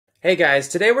Hey guys,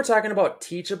 today we're talking about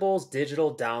Teachable's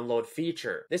digital download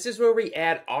feature. This is where we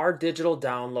add our digital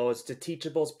downloads to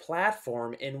Teachable's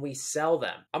platform and we sell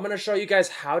them. I'm going to show you guys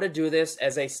how to do this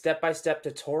as a step-by-step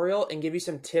tutorial and give you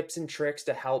some tips and tricks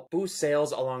to help boost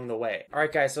sales along the way.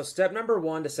 Alright guys, so step number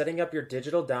one to setting up your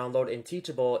digital download in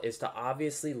Teachable is to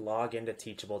obviously log into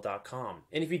teachable.com.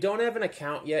 And if you don't have an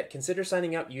account yet, consider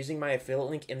signing up using my affiliate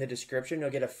link in the description.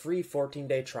 You'll get a free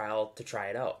 14-day trial to try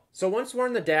it out. So once we're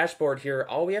in the dashboard here,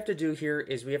 all we have to do here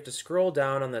is we have to scroll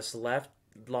down on this left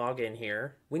login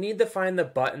here. We need to find the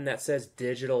button that says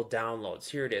digital downloads.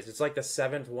 Here it is. It's like the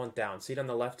seventh one down. See it on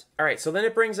the left? All right, so then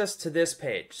it brings us to this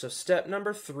page. So step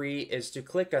number 3 is to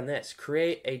click on this,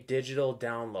 create a digital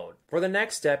download. For the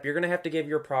next step, you're going to have to give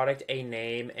your product a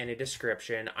name and a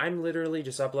description. I'm literally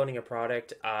just uploading a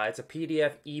product. It's a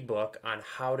PDF ebook on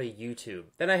how to YouTube.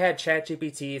 Then I had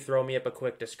ChatGPT throw me up a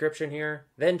quick description here.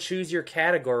 Then choose your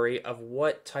category of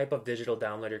what type of digital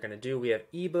download you're going to do. We have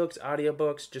ebooks,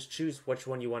 audiobooks. Just choose which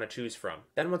one you want to choose from.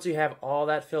 Then once you have all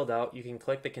that filled out, you can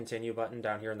click the continue button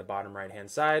down here in the bottom right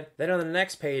hand side. Then on the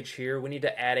next page here, we need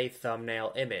to add a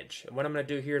thumbnail image. And what I'm going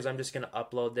to do here is I'm just going to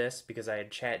upload this because I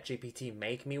had ChatGPT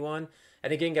make me one.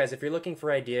 And again, guys, if you're looking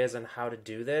for ideas on how to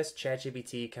do this,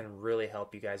 ChatGPT can really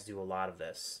help you guys do a lot of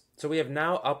this. So we have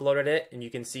now uploaded it, and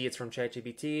you can see it's from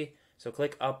ChatGPT. So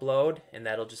click upload, and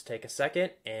that'll just take a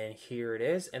second. And here it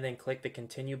is. And then click the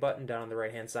continue button down on the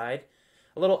right hand side.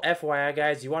 A little FYI,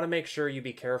 guys, you want to make sure you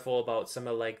be careful about some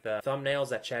of like the thumbnails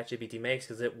that ChatGPT makes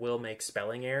because it will make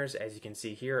spelling errors. As you can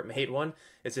see here, it made one.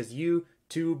 It says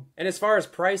YouTube. And as far as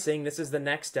pricing, this is the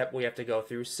next step we have to go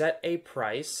through. Set a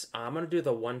price. I'm going to do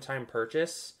the one-time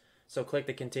purchase. So click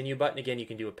the continue button. Again, you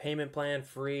can do a payment plan,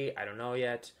 free, I don't know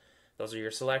yet. Those are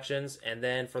your selections. And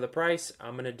then for the price,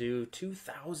 I'm going to do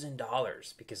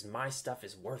 $2,000 because my stuff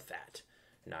is worth that.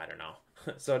 No, I don't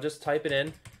know. So just type it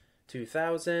in,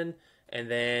 2,000. And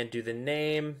then do the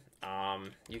name.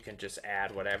 You can just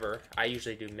add whatever. I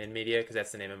usually do Min Media because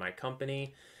that's the name of my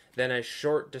company. Then a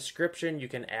short description. You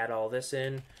can add all this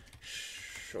in.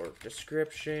 Short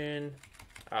description.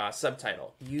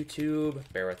 Subtitle. YouTube.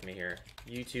 Bear with me here.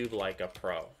 YouTube like a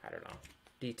pro. I don't know.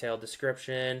 Detailed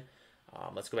description.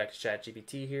 Let's go back to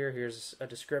ChatGPT here. Here's a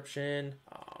description.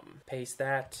 Paste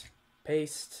that.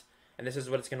 Paste. And this is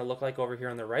what it's going to look like over here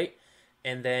on the right.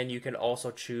 And then you can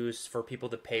also choose for people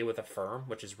to pay with Affirm,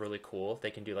 which is really cool. They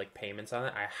can do like payments on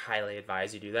it. I highly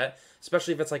advise you do that,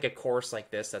 especially if it's like a course like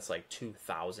this that's like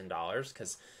 $2,000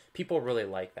 because people really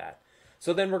like that.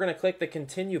 So then we're going to click the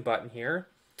continue button here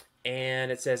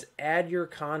and it says add your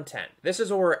content. This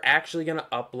is where we're actually going to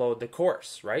upload the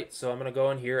course, right? So I'm going to go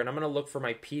in here and I'm going to look for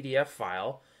my PDF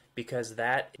file because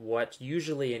that's what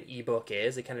usually an ebook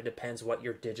is. It kind of depends what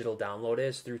your digital download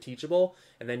is through Teachable,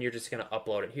 and then you're just going to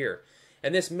upload it here.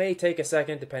 And this may take a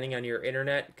second depending on your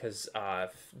internet because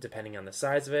depending on the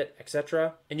size of it,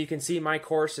 etc. And you can see my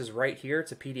course is right here.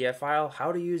 It's a PDF file,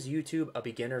 How to Use YouTube, a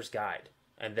Beginner's Guide.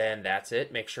 And then that's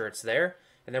it. Make sure it's there.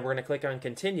 And then we're going to click on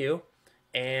Continue.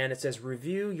 And it says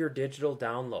Review Your Digital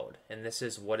Download. And this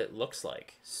is what it looks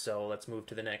like. So let's move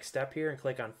to the next step here and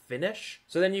click on Finish.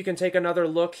 So then you can take another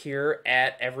look here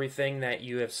at everything that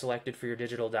you have selected for your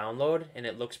digital download. And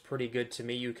it looks pretty good to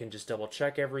me. You can just double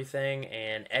check everything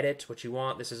and edit what you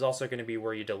want. This is also going to be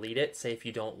where you delete it. Say if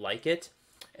you don't like it.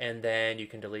 And then you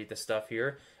can delete the stuff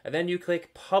here. And then you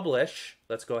click Publish.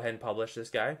 Let's go ahead and publish this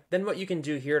guy. Then what you can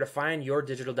do here to find your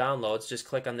digital downloads, just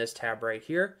click on this tab right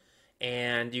here.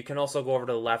 And you can also go over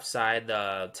to the left side,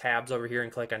 the tabs over here,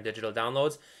 and click on digital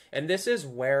downloads. And this is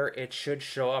where it should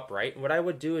show up, right? And what I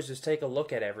would do is just take a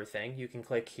look at everything. You can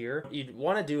click here. What you'd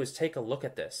want to do is take a look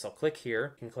at this. So click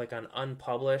here. You can click on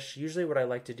unpublish. Usually what I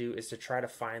like to do is to try to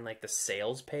find like the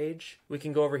sales page. We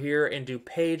can go over here and do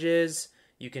pages.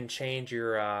 You can change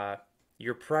your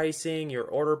pricing, your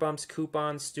order bumps,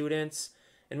 coupons, students.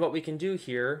 And what we can do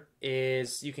here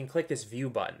is you can click this view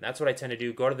button. That's what I tend to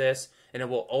do. Go to this and it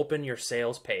will open your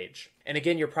sales page. And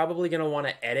again, you're probably going to want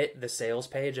to edit the sales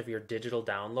page of your digital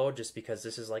download just because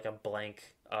this is like a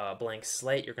blank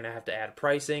slate. You're going to have to add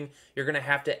pricing. You're going to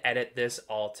have to edit this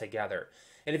all together.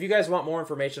 And if you guys want more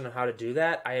information on how to do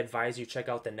that, I advise you check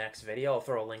out the next video. I'll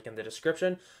throw a link in the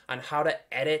description on how to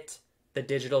edit the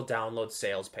digital download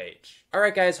sales page.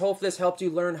 Alright guys, hope this helped you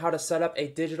learn how to set up a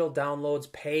digital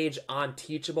downloads page on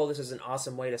Teachable. This is an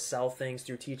awesome way to sell things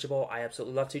through Teachable. I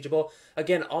absolutely love Teachable.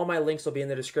 Again, all my links will be in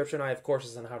the description. I have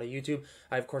courses on how to YouTube.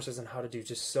 I have courses on how to do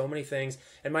just so many things.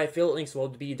 And my affiliate links will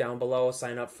be down below.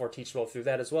 Sign up for Teachable through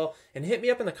that as well. And hit me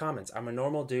up in the comments. I'm a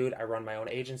normal dude. I run my own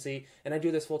agency and I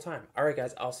do this full time. Alright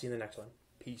guys, I'll see you in the next one.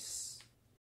 Peace.